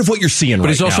part of what you're seeing right now. But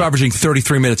he's also averaging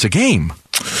 33 minutes a game.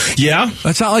 Yeah.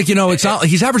 That's not like, it's not like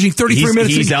he's averaging 33 minutes a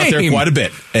game. He's out there quite a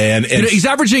bit. And he's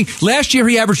averaging, last year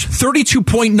he averaged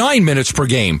 32.9 minutes per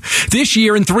game. This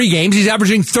year in 3 games, he's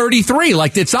averaging 33.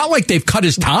 Like, it's not like they've cut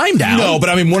his time down. No, but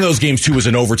I mean, one of those games, too, was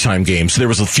an overtime game. So there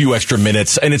was a few extra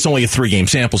minutes, and it's only a 3-game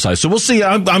sample size. So we'll see.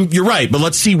 You're right, but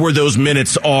let's see where those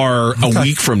minutes are a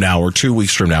week from now or 2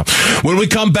 weeks from now. When we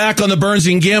come back on the Burns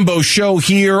and Gambo show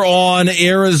here on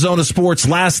Arizona Sports,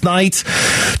 last night,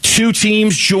 2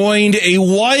 teams joined a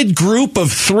wide group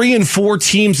of 3 and 4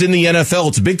 teams in the NFL.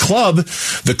 It's a big club.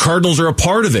 The Cardinals are a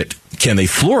part of it. Can they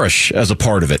flourish as a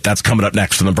part of it? That's coming up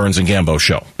next on the Burns and Gambo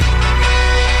show.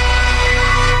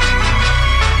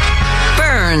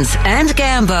 Burns and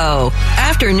Gambo.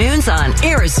 Afternoons on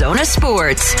Arizona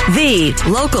Sports, the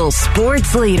local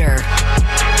sports leader.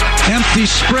 Empty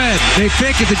spread. They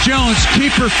fake it to Jones.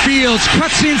 Keeper Fields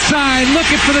cuts inside,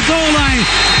 looking for the goal line.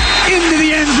 Into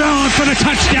the end zone for the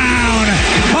touchdown.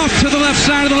 Off to the left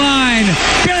side of the line.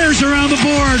 Bears around the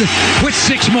board with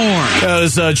 6 more. That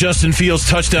was Justin Fields'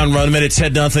 touchdown run. Made it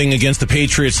 10-0 against the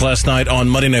Patriots last night on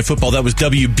Monday Night Football. That was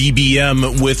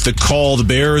WBBM with the call. The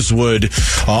Bears would,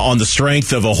 on the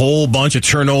strength of a whole bunch of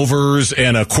turnovers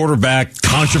and a quarterback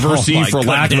controversy, for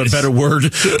lack of a better word,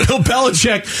 Bill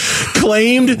Belichick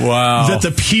claimed that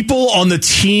the people on the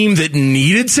team that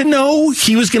needed to know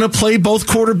he was going to play both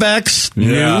quarterbacks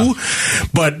knew.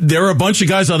 But there were a bunch of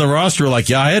guys on the roster like,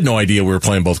 I had no idea we were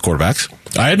playing both quarterbacks.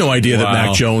 I had no idea that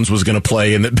Mac Jones was going to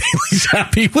play and that Bailey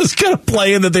Zappi was going to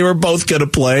play and that they were both going to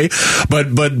play.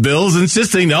 But Bill's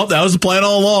insisting, no, that was the plan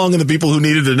all along, and the people who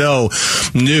needed to know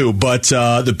knew. But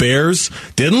the Bears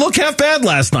didn't look half bad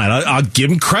last night. I'll give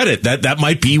them credit. That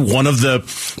might be one of the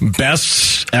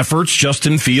best efforts,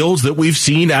 Justin Fields, that we've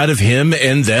seen out of him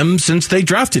and them since they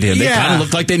drafted him. They kind of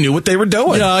looked like they knew what they were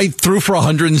doing. He threw for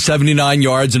 179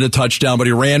 yards and a touchdown, but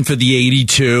he ran for the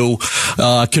 82,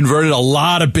 converted a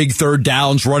lot of big third downs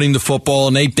running the football,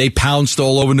 and they pounced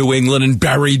all over New England and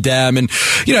buried them. And,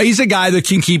 he's a guy that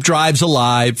can keep drives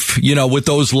alive, with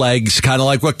those legs, kind of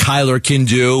like what Kyler can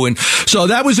do. And so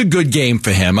that was a good game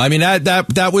for him. I mean,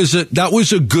 that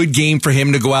was a good game for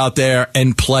him to go out there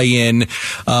and play in.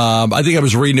 I think I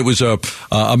was reading it was a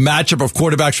matchup of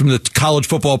quarterbacks from the College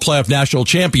Football Playoff National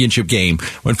Championship game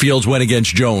when Fields went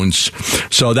against Jones.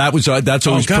 So that's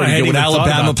always pretty good. When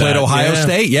Alabama played Ohio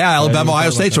State. Alabama, Ohio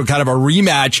State. So kind of a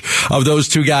rematch of those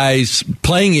two guys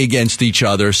playing against each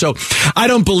other. So I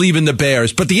don't believe in the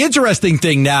Bears. But the interesting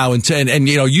thing now, and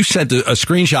you sent a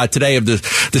screenshot today of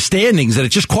the standings, and it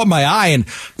just caught my eye. And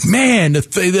man,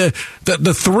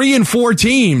 the 3 and 4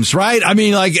 teams, right? I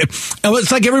mean, like,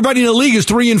 it's like everybody in the league is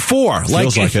 3 and 4.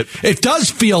 Feels like it. It does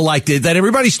feel like it, that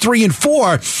everybody's 3 and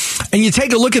 4. And you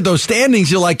take a look at those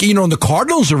standings, you're like, and the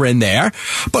Cardinals are in there,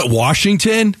 but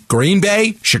Washington, Green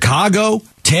Bay, Chicago,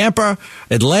 Tampa,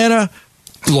 Atlanta,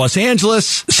 Los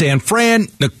Angeles, San Fran,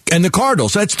 and the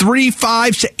Cardinals. That's 3,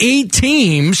 5, 8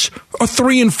 teams are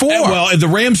 3 and 4. Well, the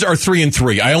Rams are 3 and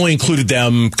 3. I only included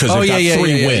them because they've got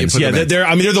 3 wins. They're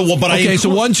the one. But okay, so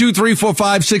 1, 2, 3, 4,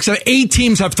 5, 6, 7, 8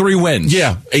 teams have 3 wins.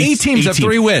 Yeah, 8 teams have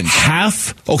 3 wins.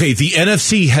 Half. Okay, the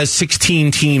NFC has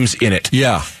 16 teams in it.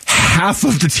 Yeah, half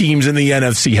of the teams in the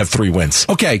NFC have 3 wins.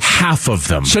 Okay, half of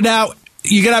them. So now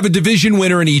you're going to have a division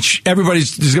winner in each.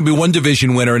 There's going to be one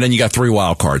division winner, and then you got 3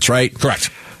 wild cards, right?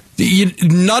 Correct.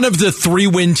 None of the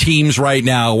 3-win teams right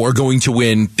now are going to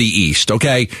win the East,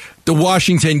 okay? The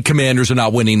Washington Commanders are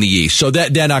not winning the East, so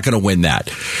they're not going to win that.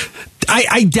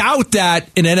 I doubt that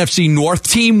an NFC North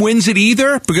team wins it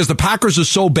either, because the Packers are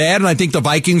so bad, and I think the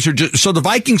Vikings are so the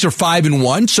Vikings are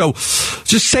 5-1, so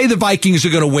just say the Vikings are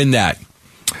going to win that.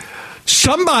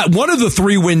 One of the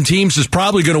 3-win teams is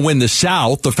probably going to win the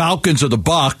South, the Falcons or the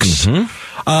Bucks.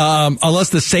 Unless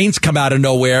the Saints come out of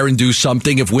nowhere and do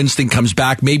something. If Winston comes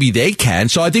back, maybe they can.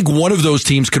 So I think one of those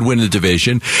teams could win the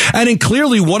division. And then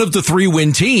clearly one of the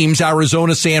 3-win teams,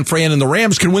 Arizona, San Fran, and the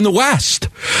Rams, can win the West.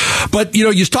 But,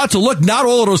 you start to look, not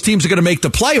all of those teams are going to make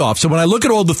the playoffs. So when I look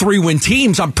at all the 3-win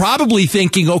teams, I'm probably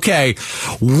thinking, okay,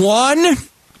 one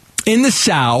in the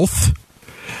South.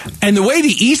 And the way the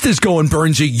East is going,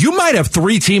 Burnsy, you might have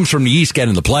 3 teams from the East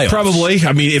getting the playoffs. Probably.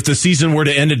 I mean, if the season were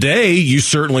to end today, you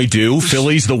certainly do.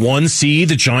 Philly's the 1 seed,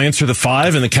 the Giants are the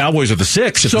 5, and the Cowboys are the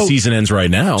 6 if the season ends right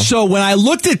now. So when I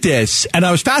looked at this, and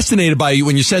I was fascinated by you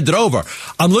when you sent it over,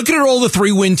 I'm looking at all the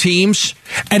 3-win teams,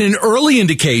 and an early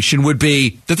indication would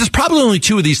be that there's probably only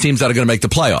 2 of these teams that are going to make the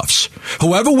playoffs.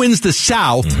 Whoever wins the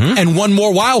South and one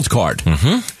more wild card.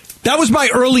 That was my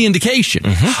early indication.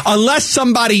 Unless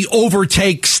somebody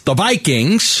overtakes the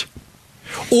Vikings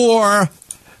or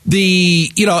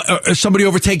somebody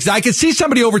overtakes. I could see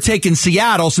somebody overtaking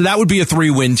Seattle, so that would be a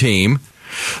 3-win team.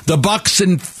 The Bucks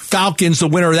and Falcons, the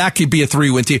winner of that could be a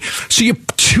 3-win team. So you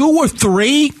 2 or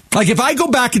 3? Like, if I go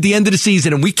back at the end of the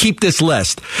season and we keep this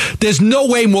list, there's no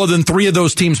way more than 3 of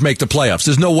those teams make the playoffs.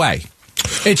 There's no way.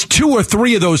 It's 2 or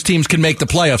 3 of those teams can make the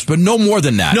playoffs, but no more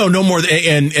than that. No more.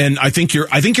 And I think you're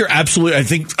absolutely. I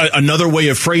think another way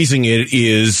of phrasing it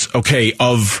is okay.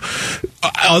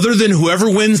 Other than whoever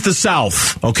wins the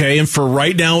South, okay, and for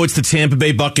right now it's the Tampa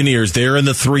Bay Buccaneers. They're in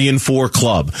the 3-4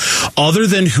 club. Other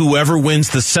than whoever wins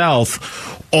the South,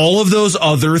 all of those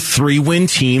other 3-win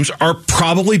teams are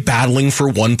probably battling for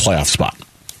one playoff spot.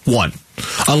 One.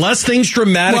 Unless things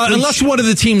dramatically... unless one of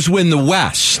the teams win the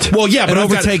West. Well, yeah, but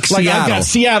overtake Seattle. I've got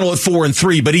Seattle at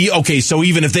 4-3, but so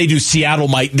even if they do, Seattle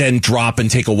might then drop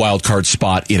and take a wild card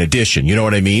spot in addition. You know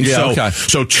what I mean? Yeah,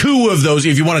 So 2 of those,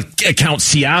 if you want to count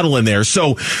Seattle in there.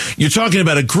 So you're talking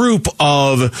about a group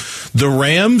of the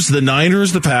Rams, the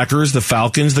Niners, the Packers, the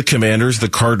Falcons, the Commanders, the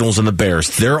Cardinals, and the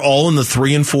Bears. They're all in the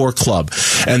 3-4 club.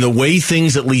 And the way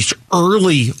things, at least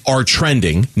early, are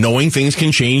trending, knowing things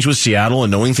can change with Seattle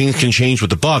and knowing things can change with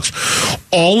the Bucks,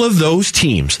 all of those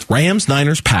teams, Rams,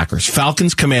 Niners, Packers,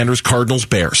 Falcons, Commanders, Cardinals,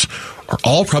 Bears, are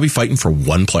all probably fighting for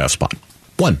one playoff spot.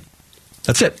 One.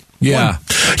 That's it. Yeah.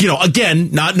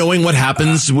 Again, not knowing what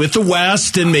happens with the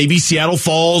West, and maybe Seattle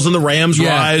falls and the Rams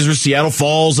rise, or Seattle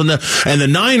falls and the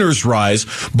Niners rise.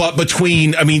 But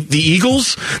between, the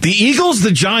Eagles,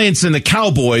 the Giants, and the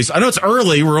Cowboys, I know it's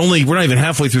early. We're not even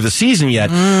halfway through the season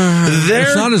yet.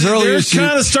 It's not as early as they're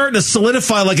kind of starting to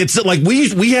solidify. Like it's like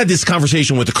we had this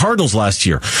conversation with the Cardinals last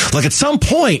year. Like at some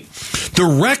point, the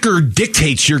record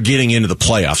dictates you're getting into the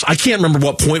playoffs. I can't remember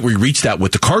what point we reached that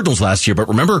with the Cardinals last year, but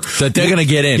remember that they're going to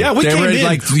get in.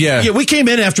 Yeah, we came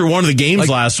in after one of the games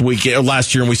last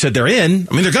year, and we said they're in.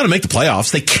 They're going to make the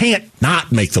playoffs. They can't not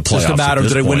make the playoffs. Just a matter of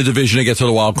did they win a division and get to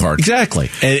the wild card. Exactly.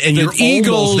 And you're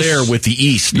Eagles, almost there with the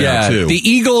East now, too. The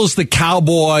Eagles, the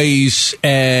Cowboys,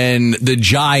 and the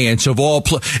Giants of all.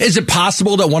 Is it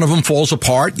possible that one of them falls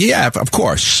apart? Yeah, of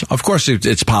course. Of course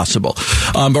it's possible.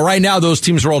 But right now, those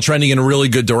teams are all trending in a really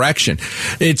good direction.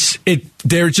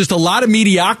 There's just a lot of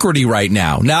mediocrity right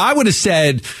now. Now, I would have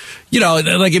said,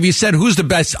 like if you said who's the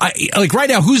best, right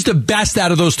now, who's the best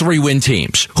out of those 3-win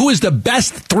teams? Who is the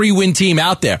best 3-win team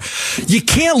out there? You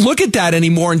can't look at that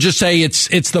anymore and just say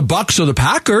it's the Bucks or the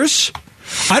Packers.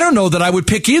 I don't know that I would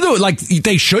pick either. Like,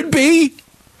 they should be.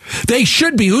 They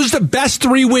should be. Who's the best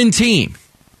 3-win team?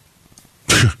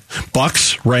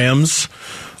 Bucks, Rams,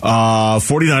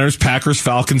 49ers, Packers,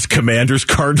 Falcons, Commanders,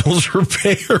 Cardinals, or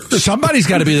Bears. Somebody's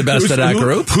got to be the best of that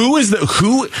group.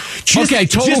 Just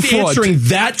answering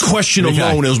that question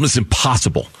alone is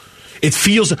impossible. It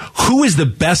feels, who is the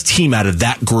best team out of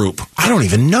that group? I don't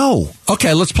even know.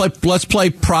 Okay, let's play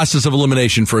process of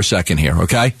elimination for a second here,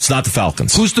 okay? It's not the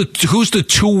Falcons. Who's the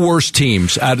 2 worst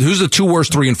teams? Who's the 2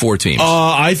 worst 3 and 4 teams?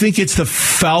 I think it's the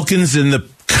Falcons and the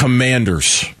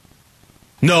Commanders.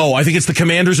 No, I think it's the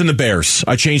Commanders and the Bears.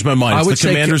 I changed my mind. It's the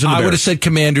Commanders and the Bears. I would have said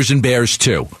Commanders and Bears,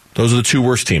 too. Those are the 2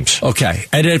 worst teams. Okay.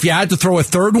 And if you had to throw a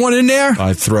third one in there?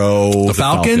 I'd throw the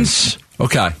Falcons.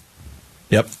 Okay.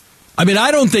 Yep.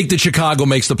 I don't think that Chicago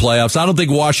makes the playoffs. I don't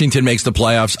think Washington makes the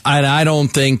playoffs. And I don't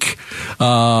think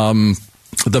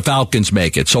the Falcons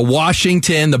make it. So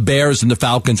Washington, the Bears, and the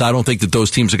Falcons, I don't think that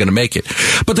those teams are going to make it.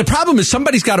 But the problem is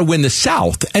somebody's got to win the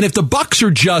South. And if the Bucks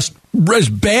are just as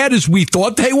bad as we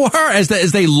thought they were, as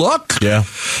they look,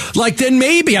 then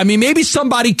maybe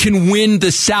somebody can win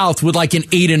the South with like an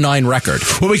 8-9 record.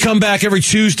 When we come back every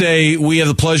Tuesday, we have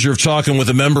the pleasure of talking with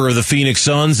a member of the Phoenix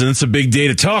Suns, and it's a big day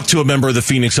to talk to a member of the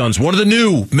Phoenix Suns. One of the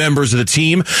new members of the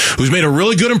team who's made a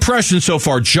really good impression so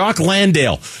far, Jock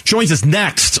Landale, joins us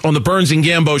next on the Burns and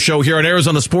Gambo Show here on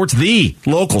Arizona Sports, the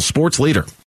local sports leader.